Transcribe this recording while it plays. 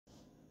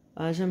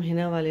आज हम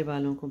हिना वाले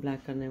बालों को ब्लैक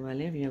करने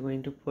वाले हैं. We are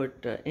going to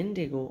put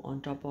Indigo on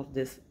top of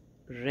this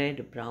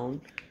red brown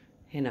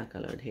henna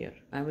colored hair.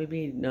 I will be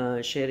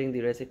sharing the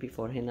recipe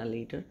for henna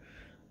later,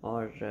 or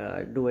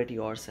do it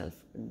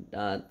yourself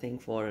thing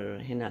for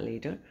henna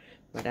later.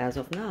 But as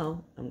of now,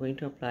 I'm going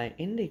to apply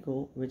indigo,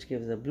 which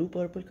gives a blue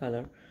purple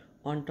color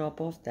on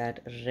top of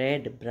that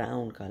red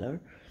brown color.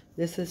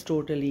 This is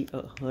totally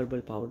a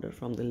herbal powder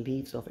from the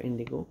leaves of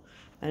indigo,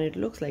 and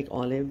it looks like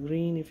olive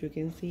green if you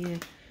can see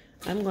it.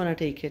 I'm gonna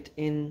take it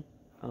in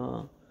a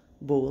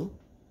bowl.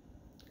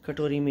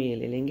 कटोरी में ये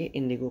ले लेंगे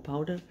Indigo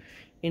powder.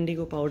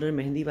 Indigo powder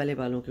mehndi वाले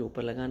बालों के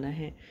ऊपर लगाना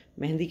है.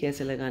 मेहंदी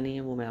कैसे लगानी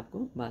है वो मैं आपको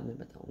बाद में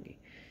बताऊंगी.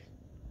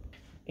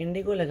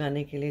 इंडिगो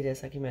लगाने के लिए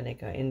जैसा कि मैंने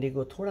कहा,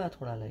 इंडिगो थोड़ा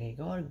थोड़ा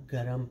लगेगा और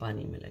गर्म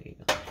पानी में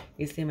लगेगा.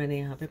 इसलिए मैंने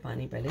यहाँ पे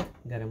पानी पहले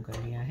गर्म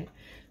कर लिया है.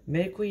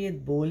 मेरे को ये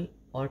बोल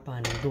और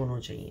पानी दोनों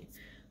चाहिए.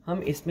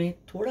 हम इसमें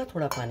थोड़ा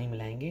थोड़ा पानी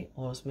मिलाएंगे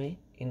और उसमें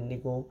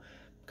इंडिगो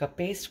का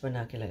पेस्ट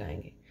बना के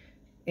लगाएंगे.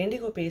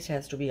 Indigo paste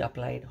has to be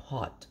applied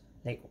hot,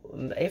 like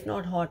if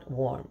not hot,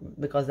 warm,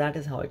 because that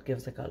is how it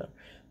gives the color.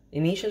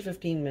 Initial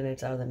 15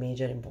 minutes are the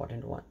major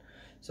important one.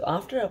 So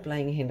after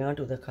applying henna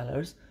to the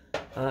colors,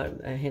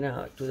 henna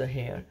to the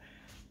hair,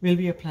 we'll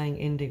be applying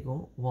indigo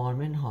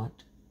warm and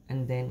hot,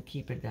 and then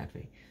keep it that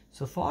way.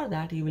 So for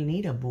that you will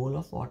need a bowl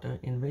of water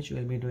in which you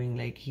will be doing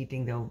like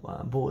heating the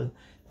bowl,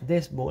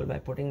 this bowl, by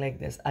putting like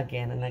this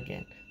again and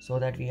again, so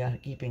that we are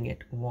keeping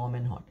it warm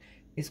and hot.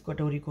 इस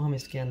कटोरी को हम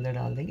इसके अंदर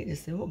डाल देंगे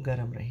जिससे वो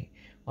गर्म रहे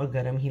और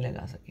गर्म ही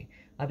लगा सके.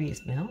 अभी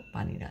इसमें हम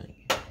पानी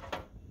डालेंगे.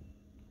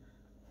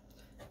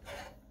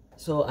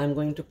 So I'm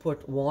going to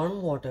put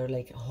warm water,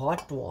 like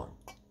hot warm,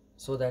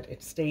 so that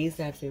it stays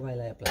that way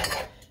while I apply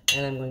it.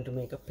 And I'm going to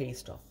make a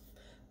paste of.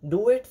 Do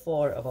it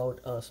for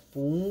about a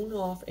spoon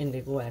of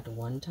indigo at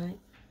one time.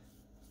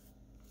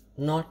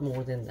 Not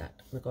more than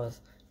that, because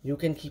you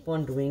can keep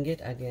on doing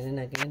it again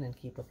and again and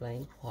keep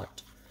applying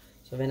hot.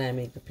 So when I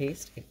make the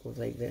paste, it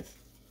goes like this.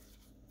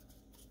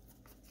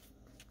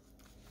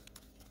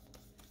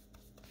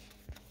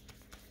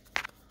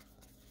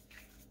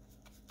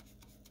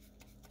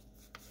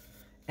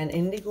 And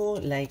indigo,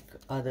 like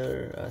other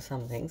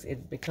some things, it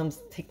becomes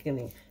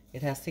thickening.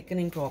 It has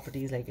thickening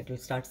properties, like it will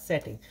start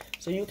setting.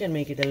 So you can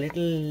make it a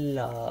little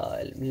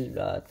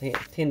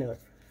thinner.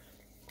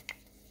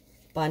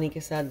 पानी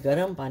के साथ,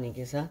 गर्म पानी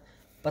के साथ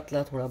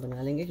पतला थोड़ा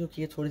बना लेंगे,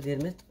 क्योंकि ये थोड़ी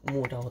देर में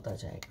मोटा होता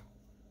जाएगा.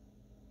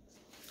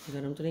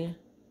 गर्म तो नहीं है?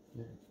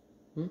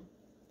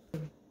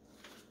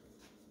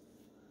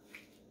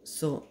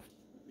 So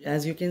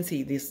as you can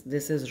see,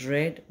 this is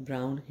red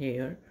brown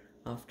hair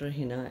after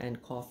henna and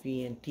coffee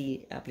and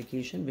tea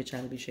application, which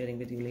I'll be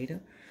sharing with you later.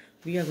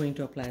 We are going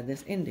to apply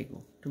this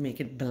indigo to make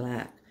it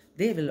black.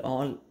 They will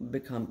all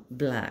become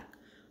black.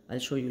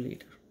 I'll show you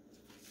later.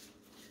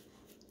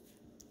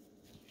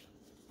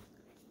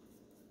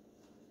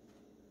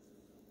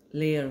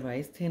 Layer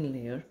wise, thin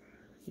layer,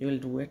 you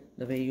will do it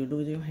the way you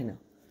do your henna.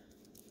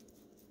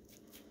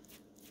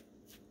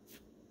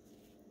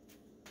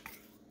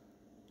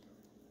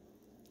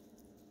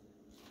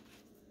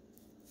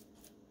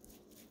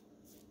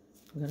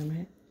 गरम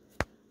है,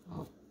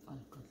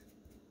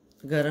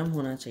 गरम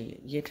होना चाहिए,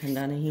 ये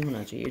ठंडा नहीं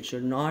होना चाहिए. It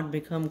should not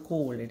become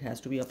cold. It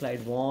has to be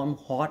applied warm,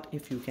 hot,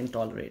 if you can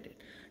tolerate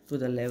it, to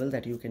the level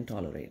that you can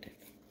tolerate it.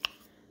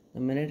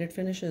 The minute it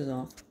finishes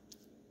off,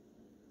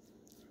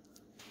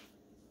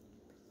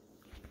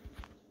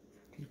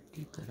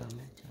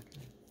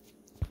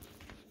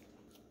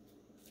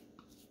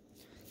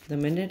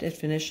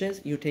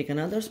 you take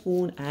another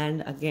spoon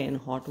and again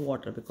hot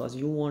water, because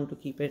you want to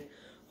keep it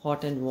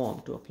hot and warm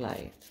to apply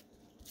it.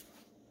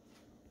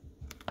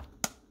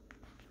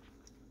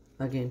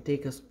 Again,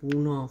 take a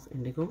spoon of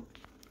indigo.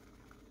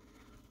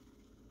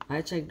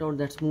 I checked out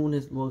that spoon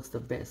works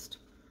the best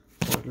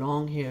for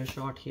long hair,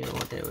 short hair,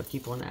 whatever.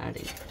 Keep on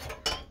adding,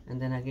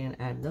 and then again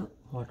add the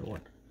hot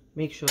water.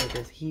 Make sure it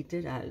is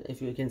heated.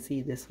 If you can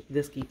see,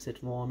 this keeps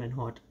it warm and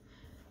hot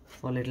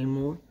for a little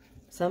more.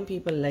 Some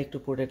people like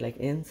to put it like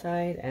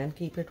inside and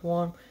keep it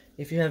warm.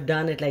 If you have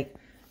done it like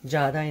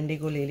ज़्यादा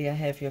indigo ले लिया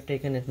है, if you have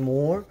taken it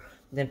more,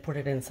 then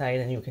put it inside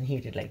and you can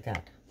heat it like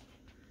that.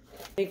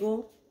 Indigo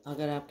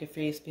अगर आपके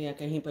face पे या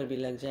कहीं पर भी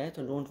लग जाए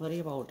तो don't worry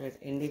about it.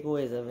 Indigo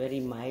is a very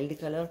mild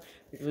color.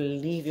 It will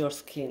leave your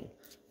skin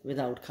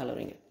without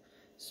coloring it.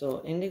 So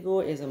indigo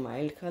is a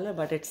mild color,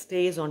 but it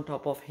stays on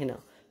top of henna.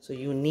 So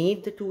you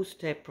need the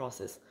two-step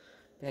process.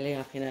 पहले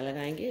आप henna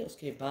लगाएंगे,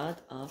 उसके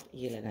बाद आप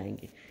ये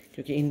लगाएंगे,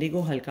 क्योंकि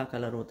Indigo हल्का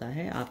कलर होता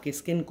है, आपकी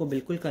स्किन को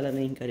बिल्कुल कलर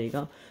नहीं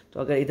करेगा. तो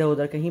अगर इधर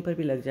उधर कहीं पर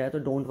भी लग जाए तो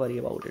don't worry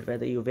about it.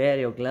 Whether you where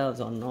your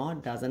gloves और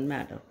नॉट, डजंट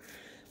मैटर.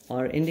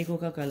 और इंडिगो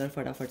का कलर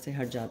फटाफट से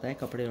हट जाता है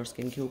कपड़े और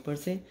स्किन के ऊपर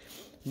से.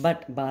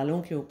 बट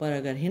बालों के ऊपर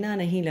अगर हिना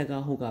नहीं लगा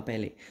होगा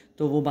पहले,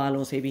 तो वो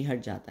बालों से भी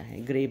हट जाता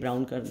है. ग्रे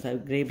ब्राउन करता है,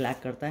 ग्रे ब्लैक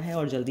करता है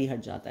और जल्दी हट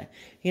जाता है.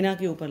 हिना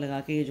के ऊपर लगा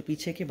के ये जो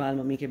पीछे के बाल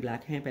मम्मी के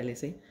ब्लैक हैं पहले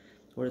से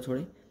थोड़े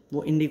थोड़े,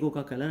 वो इंडिगो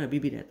का कलर अभी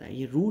भी रहता है.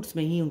 ये रूट्स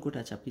में ही उनको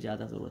टचअप की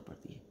ज़्यादा ज़रूरत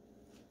पड़ती है.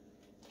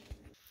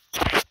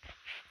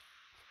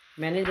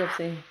 मैंने जब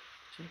से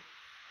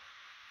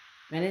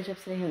मैंने जब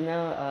से हिना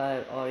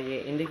और ये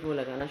इंडिगो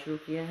लगाना शुरू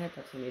किया है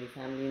तब से मेरी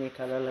फैमिली ने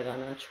कलर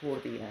लगाना छोड़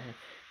दिया है।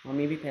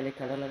 मम्मी भी पहले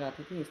कलर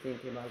लगाती थी, इसलिए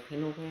इनके बाल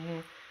थिन हो गए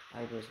हैं,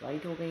 आईब्रोज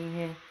वाइट हो गई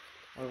हैं,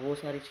 और वो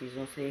सारी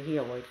चीज़ों से ही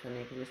अवॉइड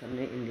करने के लिए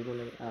सबने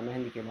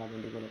मेहंदी के बाद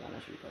इंडिगो लगाना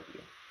शुरू कर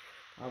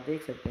दिया। आप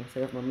देख सकते हैं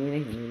सिर्फ मम्मी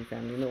नहीं, मेरी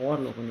फैमिली में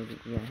और लोगों ने भी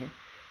किया है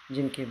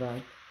जिनके बाल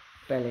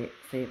पहले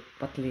से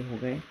पतले हो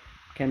गए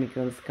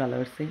केमिकल्स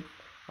कलर से।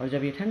 और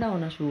जब ये ठंडा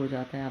होना शुरू हो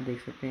जाता है आप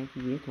देख सकते हैं कि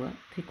ये थोड़ा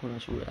थिक होना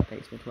शुरू हो जाता है।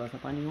 इसमें थोड़ा सा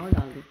पानी और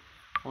डाल दें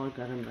और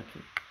गर्म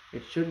रखें।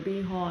 It should be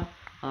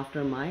hot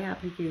after my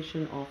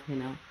application of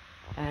Hina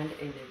and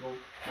indigo.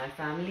 My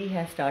family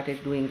has started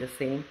doing the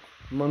same.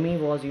 Mummy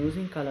was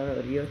using color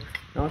earlier.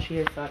 Now she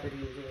has started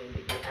using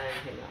indigo and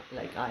henna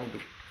like I do.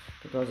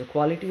 Because the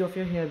quality of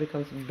your hair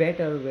becomes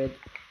better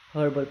with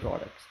herbal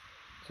products.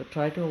 So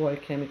try to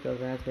avoid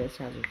chemicals as best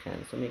as you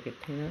can. So make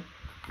it thinner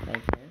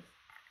like this.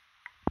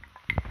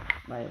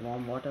 By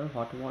warm water,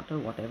 hot water,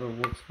 whatever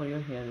works for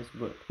your hair is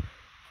good.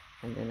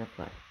 And then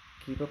apply.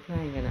 Keep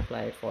applying and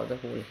apply it for the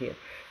whole hair.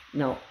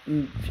 Now,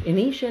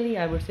 initially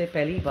I would say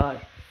pehli baar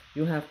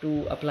you have to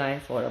apply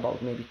for about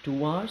maybe 2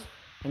 hours,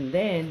 and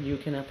then you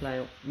can apply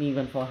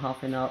even for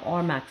half an hour or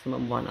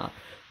maximum 1 hour.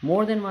 More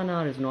than 1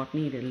 hour is not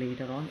needed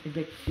later on. It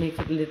makes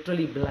it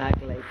literally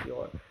black like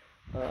your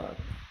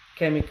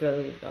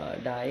chemical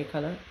dye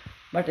color,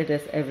 but it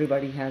is,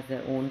 everybody has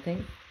their own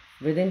thing.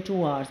 Within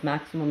 2 hours,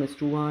 maximum is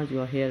 2 hours,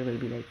 your hair will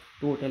be like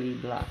totally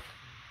black.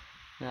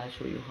 Now I'll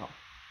show you how.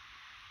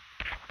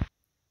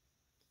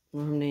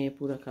 हमने ये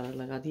पूरा colour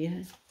लगा दिया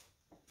है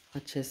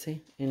अच्छे से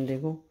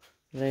Indigo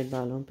red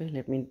बालों पे.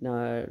 Let me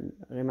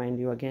remind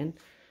you again.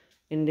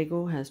 Indigo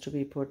has to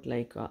be put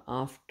like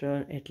after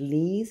at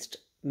least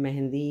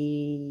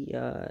mehendi,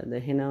 the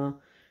henna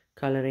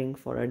coloring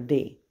for a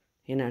day.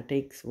 Henna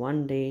takes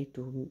 1 day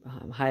to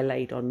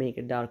highlight or make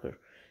it darker,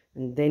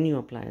 and then you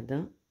apply the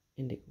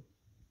indigo.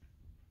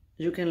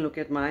 You can look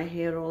at my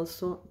hair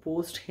also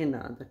post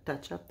henna, the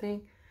touch-up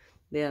thing.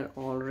 They are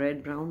all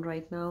red brown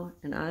right now,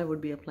 and I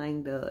would be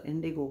applying the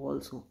indigo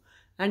also.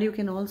 And you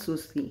can also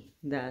see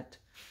that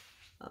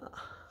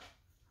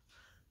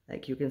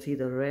like you can see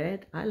the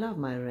red. I love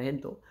my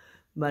red though,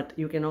 but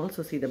you can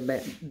also see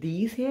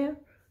these here,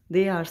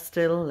 they are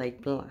still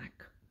like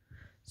black.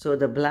 So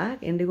the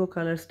black indigo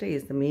color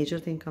stays. The major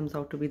thing comes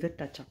out to be the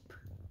touch-up.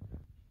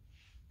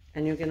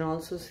 And you can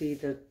also see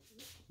the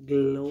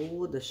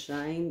glow, the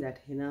shine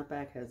that henna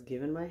pack has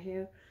given my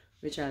hair,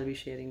 which I'll be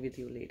sharing with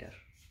you later.